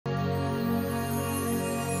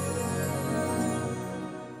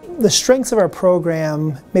The strengths of our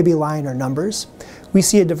program maybe lie in our numbers. We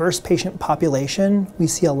see a diverse patient population. We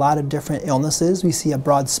see a lot of different illnesses. We see a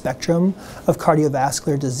broad spectrum of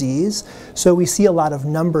cardiovascular disease. So we see a lot of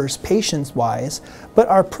numbers patients-wise. But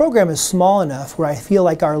our program is small enough where I feel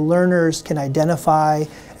like our learners can identify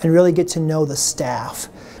and really get to know the staff.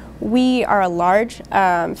 We are a large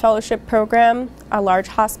fellowship program, a large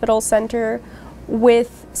hospital center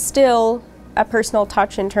with still a personal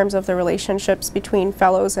touch in terms of the relationships between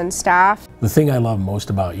fellows and staff. The thing I love most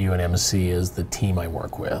about UNMC is the team I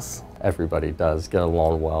work with. Everybody does get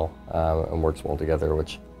along well and works well together,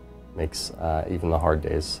 which makes even the hard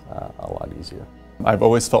days a lot easier. I've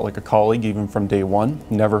always felt like a colleague, even from day one.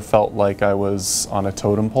 Never felt like I was on a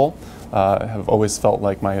totem pole. Have always felt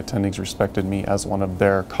like my attendings respected me as one of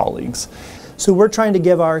their colleagues. So we're trying to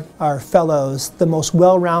give our fellows the most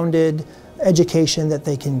well-rounded education that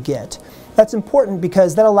they can get. That's important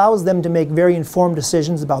because that allows them to make very informed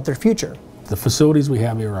decisions about their future. The facilities we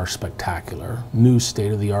have here are spectacular. New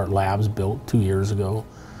state-of-the-art labs built 2 years ago,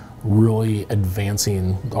 really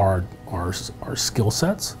advancing our skill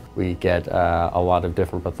sets. We get a lot of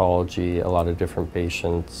different pathology, a lot of different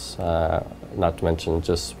patients, not to mention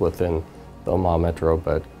just within the Omaha Metro,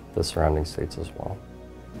 but the surrounding states as well.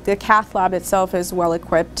 The cath lab itself is well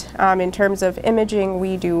equipped. In terms of imaging,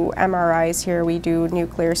 we do MRIs here, we do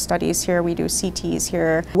nuclear studies here, we do CTs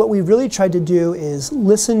here. What we really tried to do is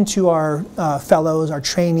listen to our fellows, our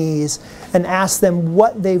trainees, and ask them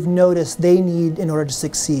what they've noticed they need in order to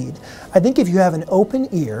succeed. I think if you have an open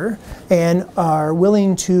ear and are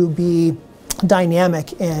willing to be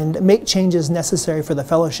dynamic and make changes necessary for the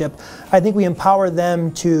fellowship, I think we empower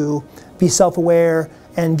them to be self-aware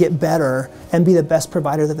and get better and be the best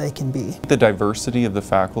provider that they can be. The diversity of the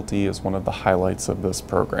faculty is one of the highlights of this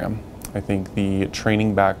program. I think the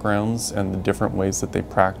training backgrounds and the different ways that they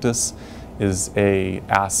practice is an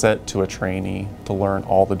asset to a trainee to learn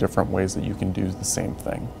all the different ways that you can do the same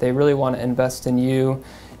thing. They really want to invest in you,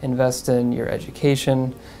 invest in your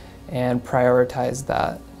education, and prioritize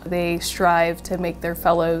that. They strive to make their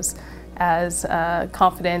fellows as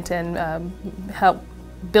confident and help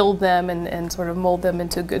build them and sort of mold them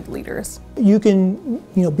into good leaders. You can,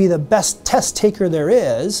 be the best test taker there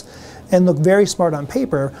is and look very smart on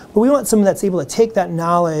paper, but we want someone that's able to take that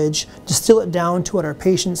knowledge, distill it down to what our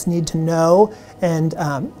patients need to know, and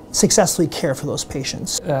successfully care for those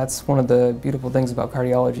patients. That's one of the beautiful things about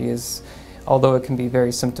cardiology is, although it can be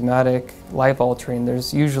very symptomatic, life-altering,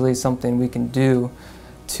 there's usually something we can do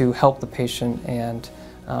to help the patient and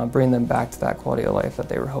bring them back to that quality of life that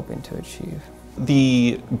they were hoping to achieve.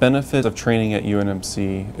 The benefit of training at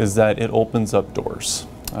UNMC is that it opens up doors.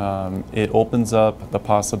 It opens up the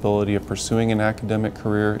possibility of pursuing an academic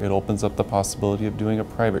career. It opens up the possibility of doing a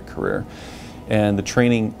private career. And the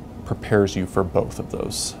training prepares you for both of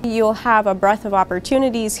those. You'll have a breadth of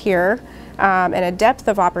opportunities here and a depth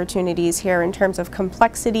of opportunities here in terms of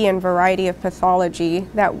complexity and variety of pathology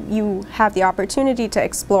that you have the opportunity to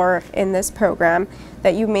explore in this program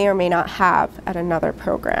that you may or may not have at another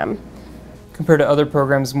program. Compared to other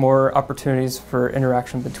programs, more opportunities for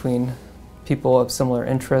interaction between people of similar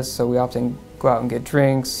interests, so we often go out and get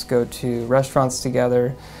drinks, go to restaurants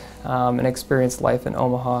together, and experience life in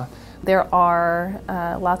Omaha. There are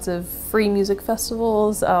lots of free music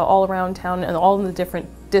festivals all around town and all in the different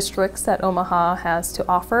districts that Omaha has to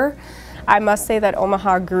offer. I must say that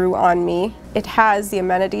Omaha grew on me. It has the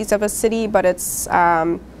amenities of a city, but it's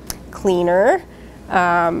cleaner,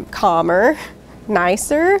 calmer,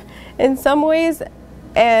 nicer in some ways,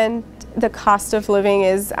 and the cost of living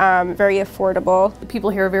is very affordable. People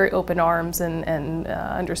here are very open arms and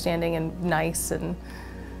understanding and nice and,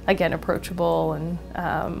 again, approachable, and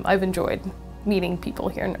I've enjoyed meeting people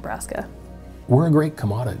here in Nebraska. We're a great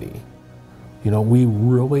commodity. We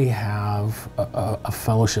really have a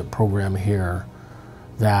fellowship program here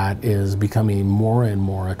that is becoming more and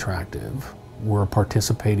more attractive. We're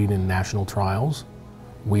participating in national trials.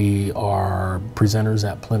 We are presenters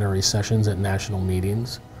at plenary sessions at national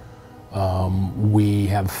meetings. We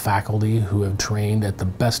have faculty who have trained at the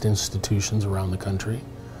best institutions around the country.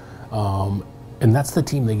 And that's the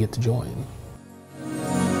team they get to join.